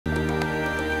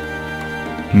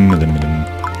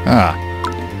Ah.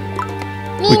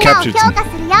 We captured some.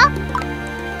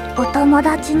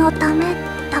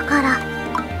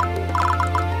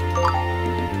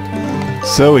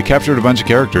 So we captured a bunch of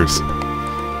characters.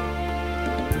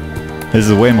 This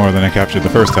is way more than I captured the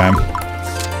first time.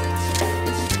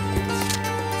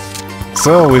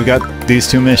 So we've got these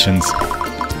 2 missions.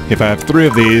 If I have 3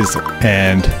 of these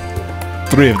and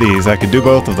 3 of these, I could do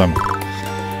both of them.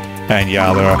 And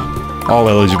yeah, they're all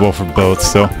eligible for both,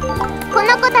 so.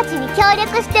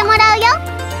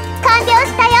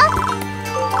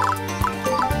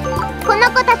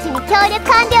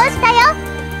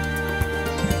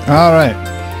 Alright.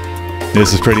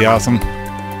 This is pretty awesome.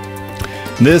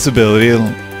 This ability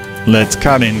lets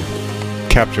Karin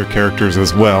capture characters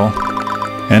as well.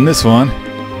 And this one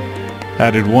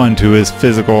added 1 to his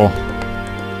physical.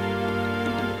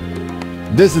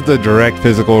 This is the direct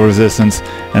physical resistance,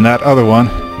 and that other one,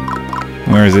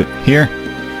 where is it? Here,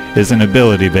 is an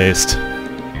ability-based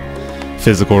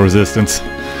physical resistance.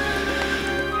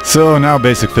 So now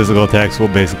basic physical attacks will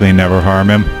basically never harm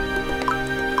him.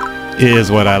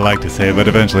 Is what I like to say, but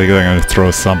eventually they're going to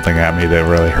throw something at me that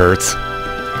really hurts.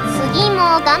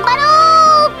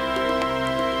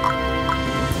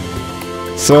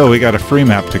 So we got a free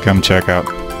map to come check out.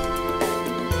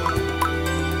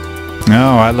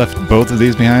 No, I left both of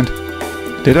these behind?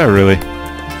 Did I really?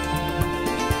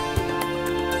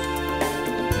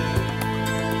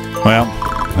 Well,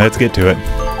 let's get to it.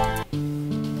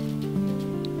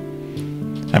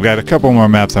 I've got a couple more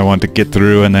maps I want to get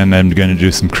through, and then I'm going to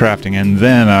do some crafting, and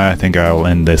then I think I'll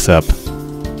end this up.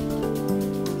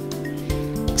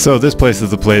 So this place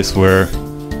is the place where...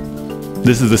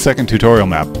 This is the second tutorial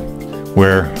map,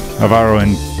 where Avaro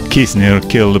and Kisnil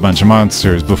killed a bunch of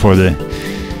monsters before the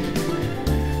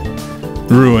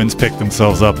ruins picked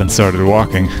themselves up and started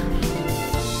walking.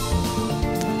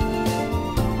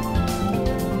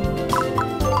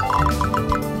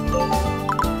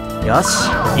 Yosh,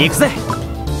 ikuze!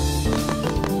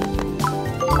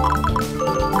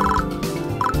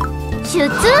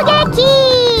 Shutsugi!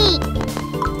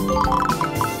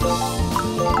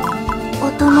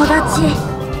 Otomodachi,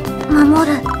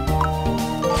 mamoru.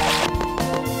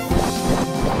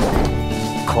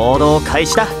 行動開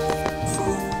始だ。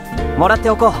もらって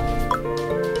おこう。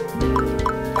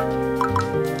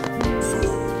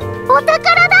お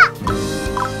宝だ。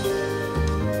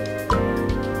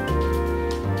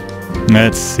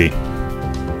Let's see.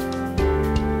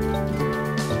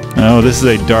 Oh, this is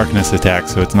a darkness attack,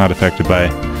 so it's not affected by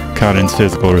Karin's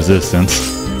physical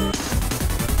resistance.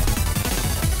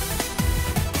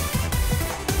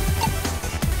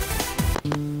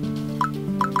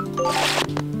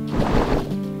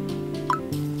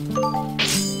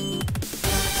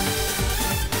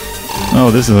 Oh,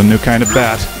 this is a new kind of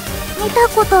bat.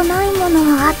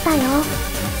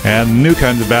 And new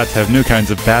kinds of bats have new kinds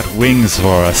of bat wings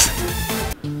for us.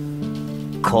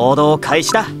 行動開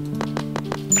始だ。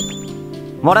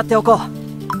もらっておこう。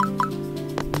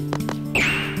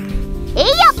えい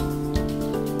よ。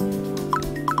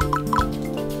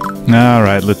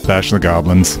Alright, let's bash the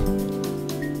goblins.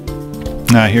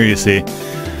 Now here you see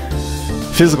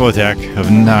physical attack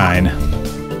of 9,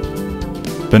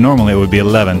 but normally it would be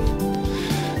 11.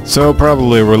 So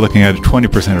probably we're looking at a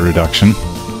 20% reduction,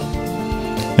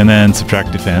 and then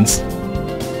subtract defense.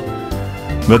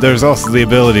 But there's also the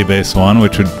ability-based one,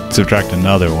 which would subtract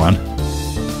another one.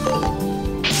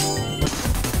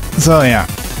 So yeah,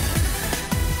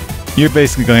 you're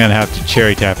basically going to have to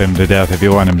cherry tap him to death if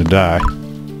you want him to die.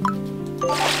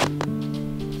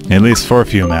 At least for a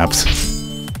few maps.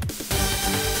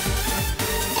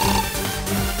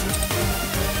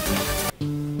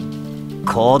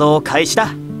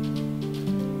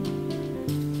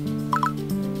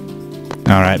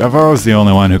 Alright, Avaro's the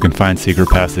only one who can find secret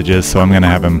passages, so I'm going to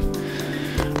have him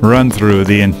run through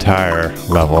the entire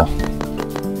level.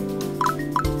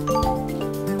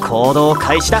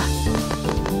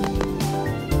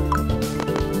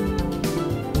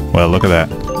 Well, look at that.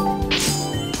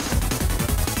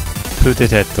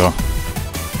 Putetetto.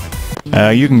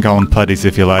 You can call them putties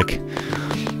if you like.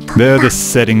 They're the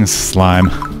settings slime.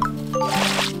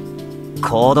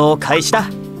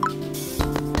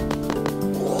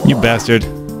 You bastard.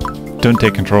 Don't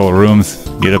take control of rooms.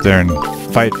 Get up there and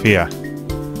fight Fia.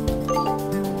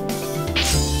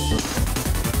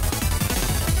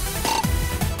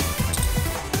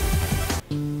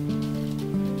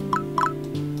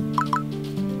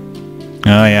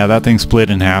 Oh yeah, that thing split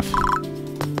in half.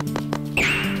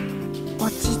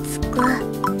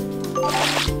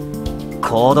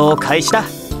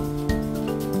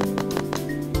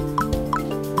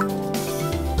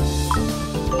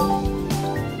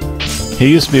 It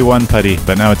used to be one putty,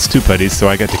 but now it's two putties, so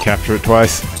I get to capture it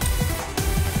twice.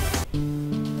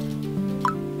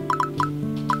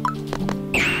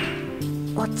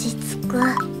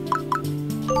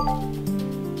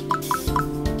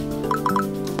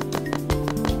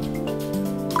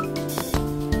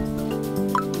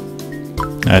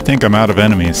 I think I'm out of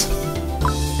enemies.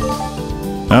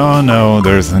 Oh no,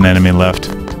 there's an enemy left.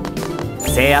 In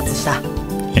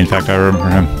fact,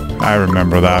 I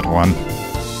remember that one.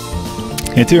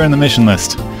 It's here in the mission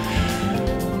list.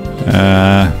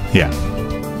 Yeah.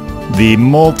 The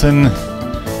Molten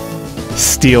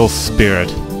Steel Spirit.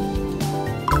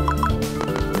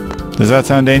 Does that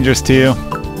sound dangerous to you?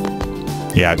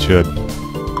 Yeah, it should.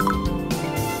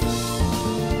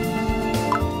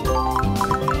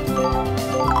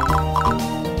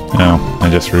 Oh, I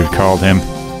just recalled him.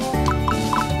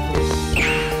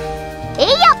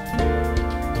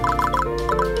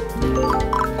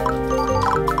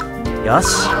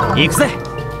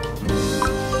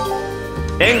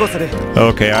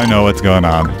 Okay, I know what's going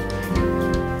on.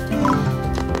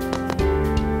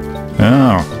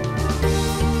 Oh.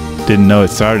 Didn't know it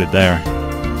started there.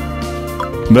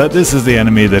 But this is the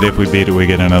enemy that if we beat it, we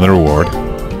get another reward.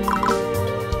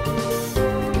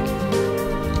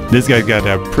 This guy's got to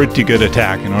have pretty good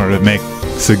attack in order to make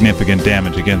significant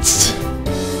damage against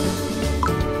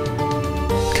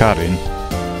Karin.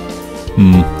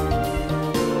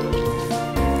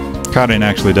 Karin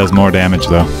actually does more damage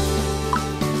though.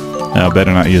 I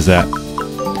better not use that.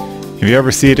 If you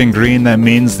ever see it in green, that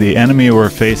means the enemy we're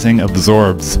facing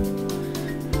absorbs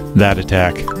that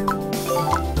attack.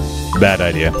 Bad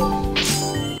idea.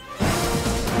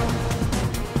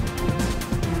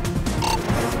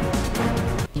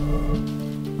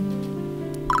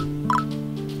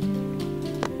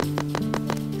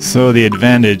 So the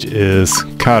advantage is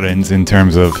Karin's in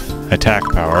terms of attack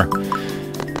power,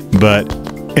 but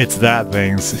it's that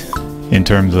thing's in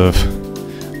terms of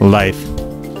life.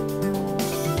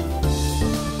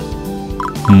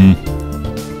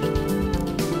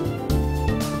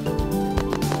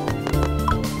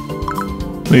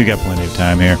 We've got plenty of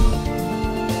time here.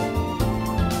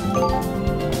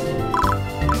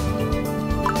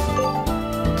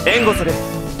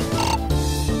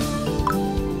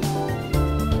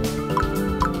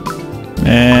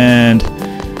 And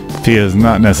Fia is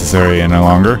not necessary any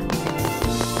longer.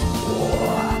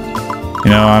 You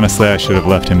know, honestly, I should have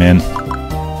left him in.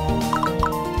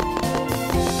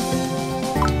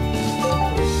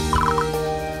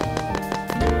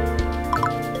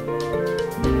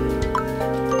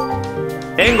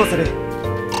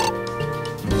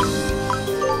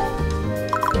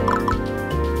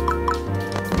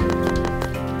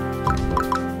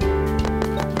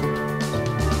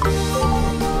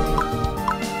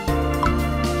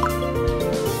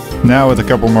 Now with a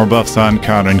couple more buffs on,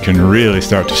 Karin can really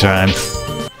start to shine.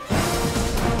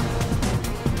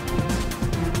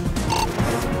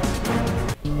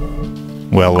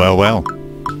 Well, well, well.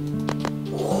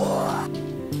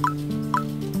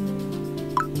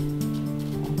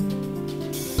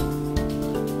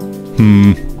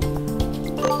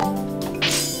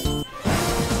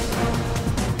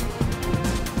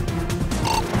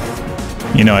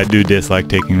 You know, I do dislike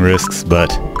taking risks,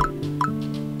 but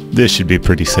this should be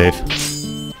pretty safe.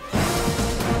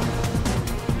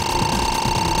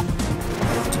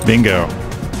 Bingo.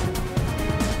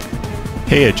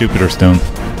 Hey, a Jupiter Stone.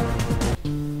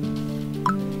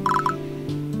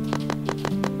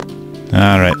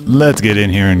 Alright, let's get in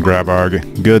here and grab our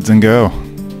goods and go.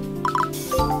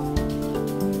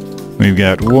 We've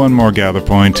got one more gather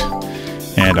point,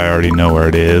 and I already know where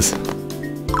it is.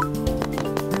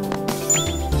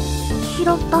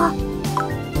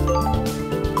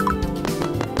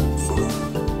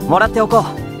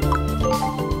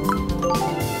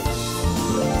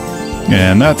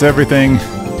 And that's everything.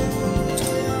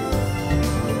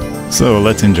 So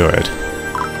let's enjoy it.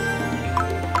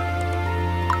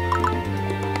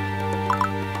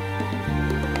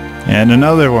 And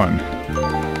another one.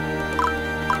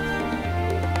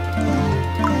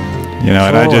 You know,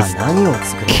 and I just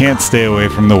can't stay away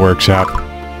from the workshop.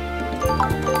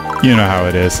 You know how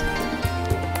it is.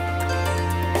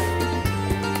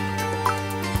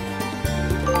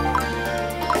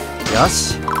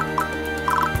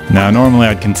 Now, normally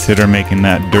I'd consider making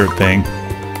that dirt thing.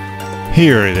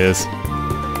 Here it is.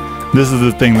 This is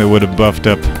the thing that would have buffed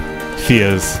up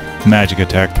Fia's magic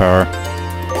attack power.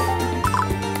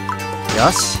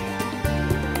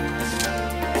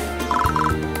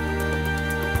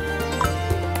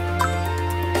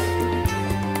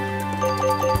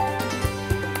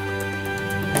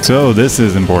 So this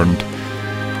is important.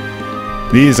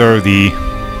 These are the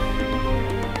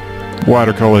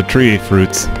watercolor tree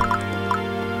fruits.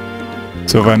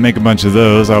 So if I make a bunch of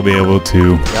those, I'll be able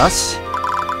to よし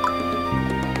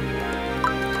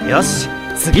よし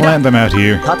次だ plant them out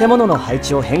here. 建物の配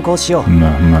置を変更しよう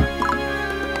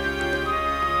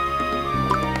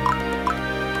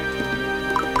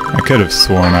I could have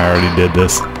sworn I already did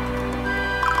this.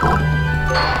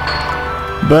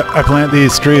 But I plant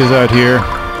these trees out here,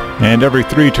 and every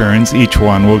 3 turns, each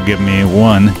one will give me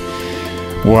 1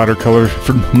 watercolor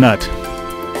nut.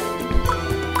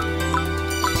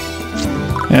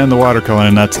 And the watercolor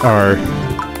nuts are...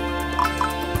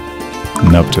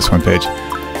 Nope, just 1 page.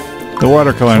 The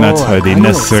watercolor nuts are the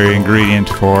necessary ingredient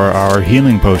for our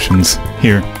healing potions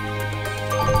here.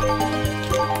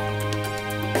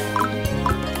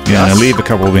 Gonna leave a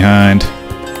couple behind.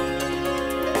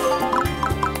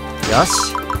 よ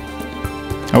し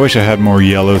I wish I had more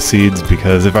yellow seeds,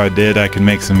 because if I did, I could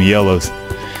make some yellow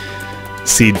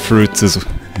seed fruits,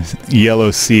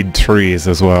 yellow seed trees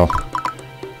as well.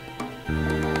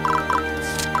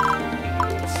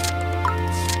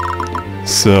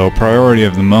 So, priority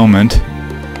of the moment,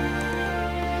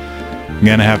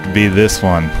 gonna have to be this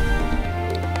one.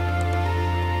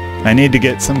 I need to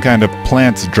get some kind of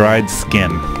plant's dried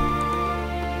skin.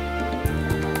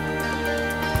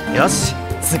 よし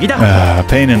次だ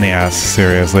Pain in the ass,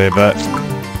 seriously, but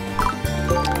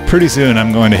pretty soon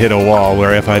I'm going to hit a wall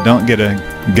where if I don't get a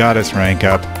goddess rank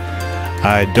up,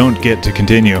 I don't get to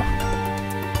continue.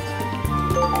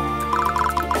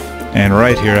 And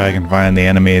right here I can find the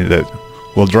enemy that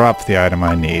will drop the item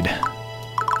I need.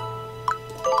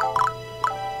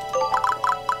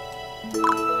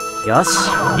 よし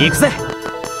行くぜ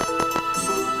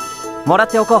もらっ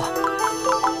ておこう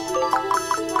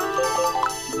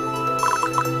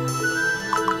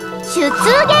出撃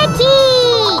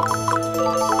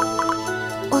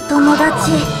お友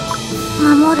達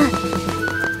守る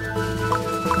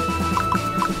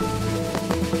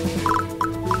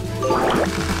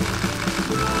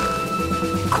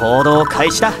行動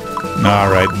開始だ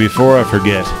Alright, before I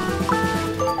forget,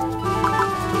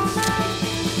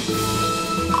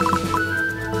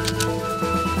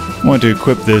 I want to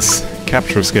equip this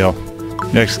capture skill.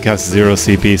 It actually costs 0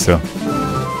 CP, so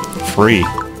free.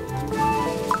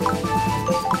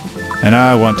 And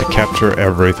I want to capture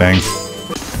everything.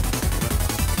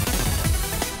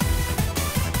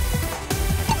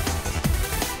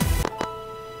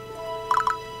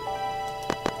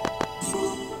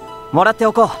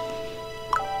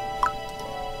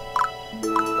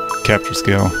 Capture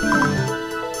skill.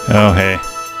 Oh hey.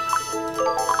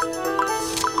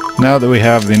 Now that we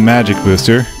have the magic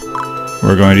booster,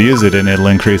 we're going to use it and it'll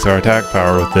increase our attack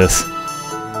power with this.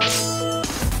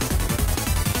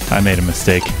 I made a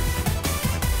mistake.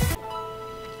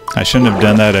 I shouldn't have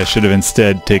done that. I should have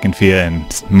instead taken Fia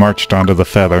and marched onto the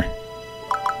feather.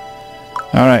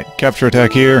 Alright, capture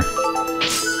attack here.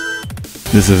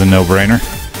 This is a no-brainer.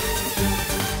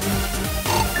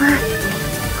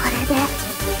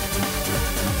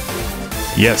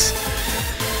 Yes.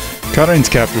 Karin's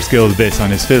capture skill is based on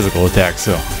his physical attack,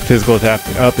 so physical attack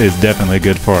up is definitely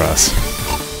good for us.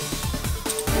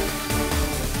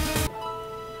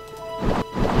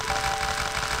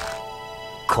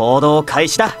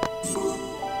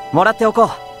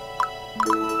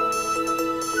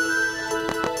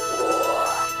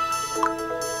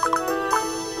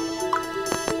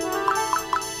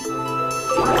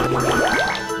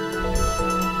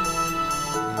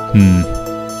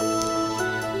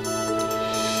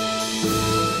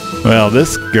 Well,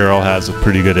 this girl has a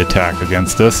pretty good attack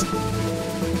against us.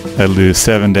 I lose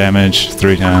 7 damage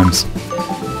 3 times.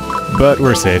 But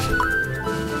we're safe.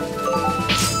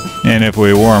 And if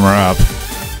we warm her up,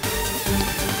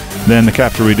 then the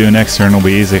capture we do next turn will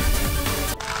be easy.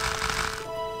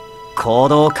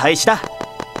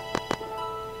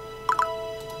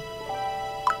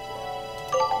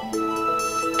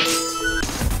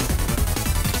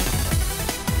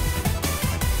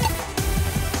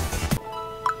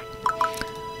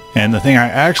 And the thing I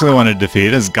actually want to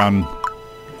defeat has gone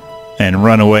and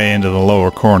run away into the lower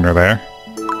corner there.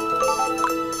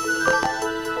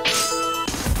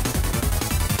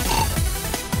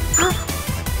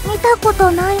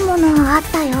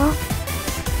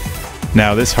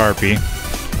 Now this harpy,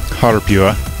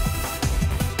 Harpua,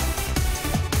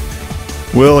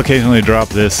 will occasionally drop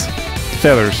this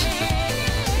feathers.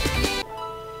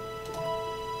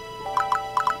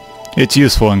 It's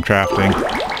useful in crafting.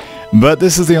 But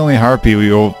this is the only harpy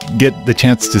we will get the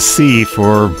chance to see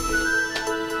for,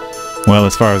 well,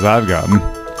 as far as I've gotten.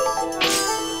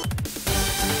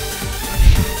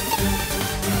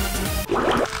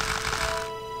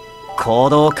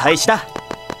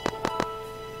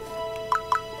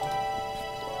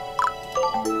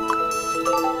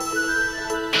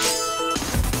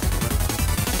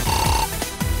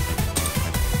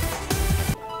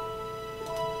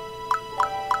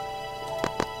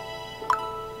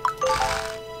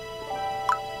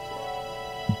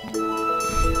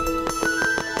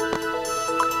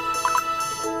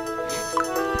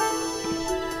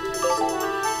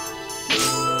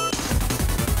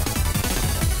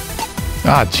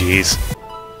 Ah, jeez.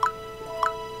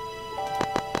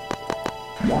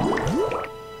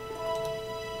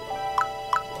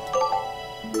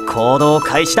 行動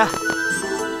開始だ。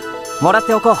もらっ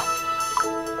ておこう。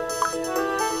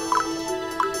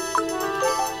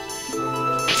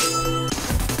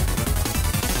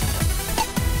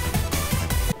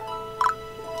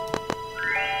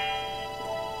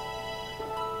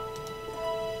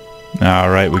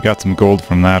Alright, we got some gold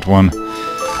from that one.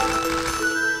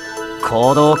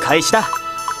 行動開始だ。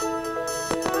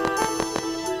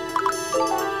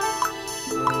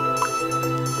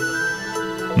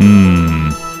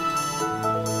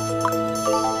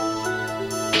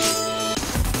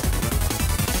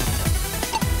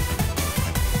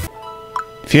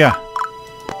Fia,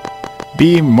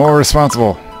 be more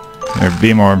responsible, or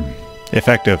be more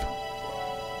effective.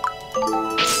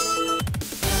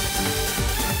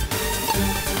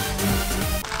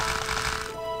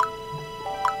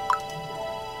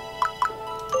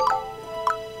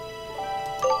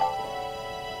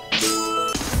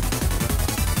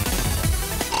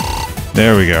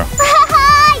 There we go.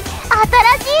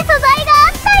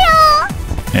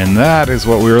 And that is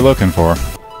what we were looking for.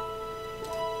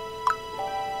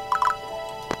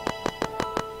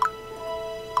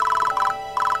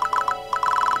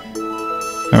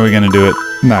 Are we gonna do it?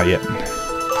 Not yet.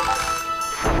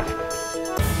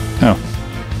 Oh.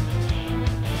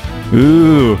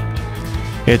 Ooh!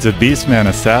 It's a Beastman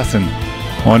assassin.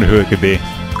 Wonder who it could be.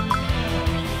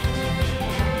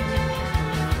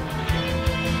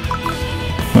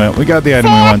 Well, we got the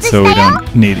item we want, so we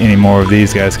don't need any more of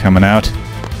these guys coming out.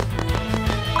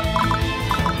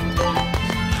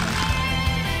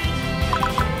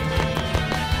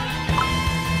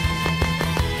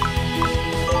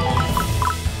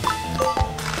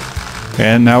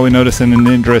 And now we notice an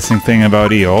interesting thing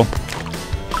about Eel.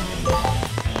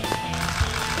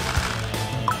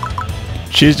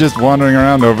 She's just wandering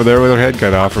around over there with her head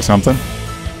cut off or something.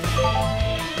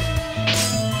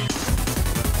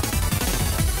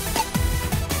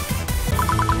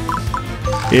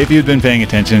 If you'd been paying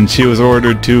attention, she was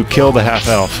ordered to kill the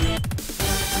half-elf.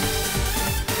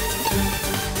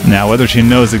 Now, whether she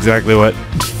knows exactly what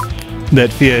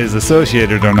that Fia is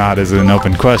associated or not is an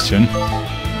open question.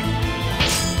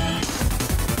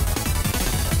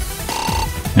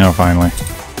 Oh, finally.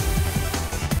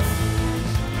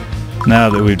 Now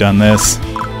that we've done this...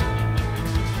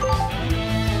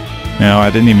 No, I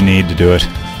didn't even need to do it.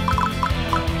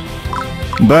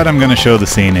 But I'm gonna show the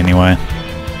scene anyway.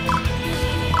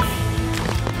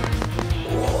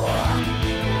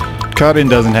 Karin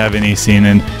doesn't have any scene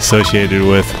associated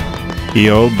with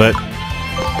Io, but...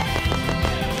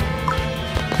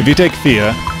 if you take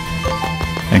Fia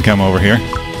and come over here...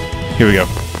 Here we go.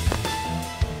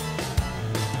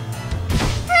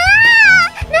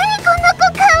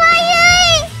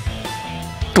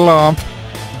 Glomp.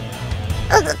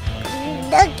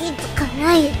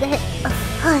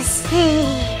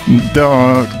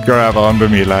 Don't grab onto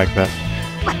me like that.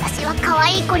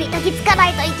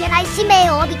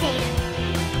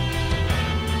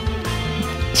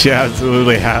 She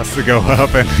absolutely has to go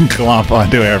up and glomp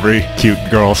onto every cute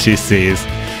girl she sees.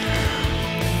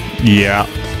 Yeah.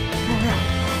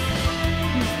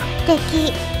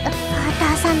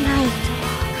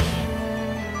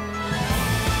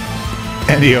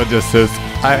 And Io just says,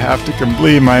 I have to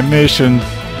complete my mission.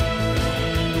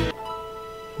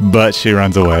 But she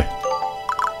runs away.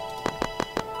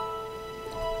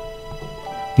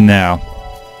 Now,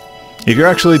 if you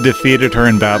actually defeated her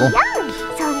in battle,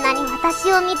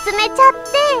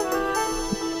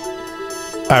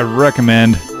 I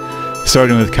recommend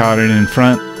starting with Karin in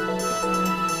front,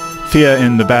 Fia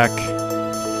in the back,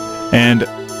 and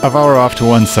Avara off to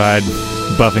one side,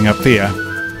 buffing up Fia.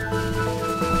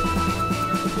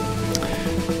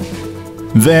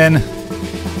 Then,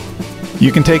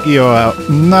 you can take Io out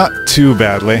not too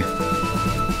badly,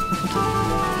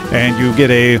 and you get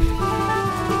a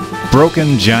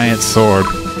broken giant sword,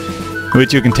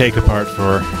 which you can take apart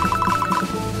for...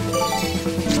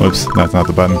 Whoops, that's not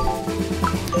the button.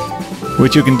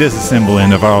 Which you can disassemble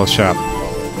in Avara's shop.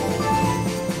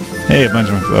 Hey, a bunch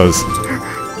of those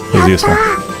is useful.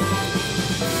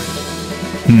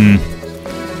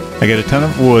 I get a ton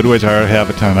of wood, which I already have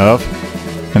a ton of.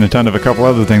 And a ton of a couple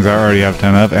other things I already have a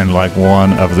ton of, and like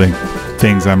one of the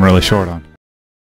things I'm really short on.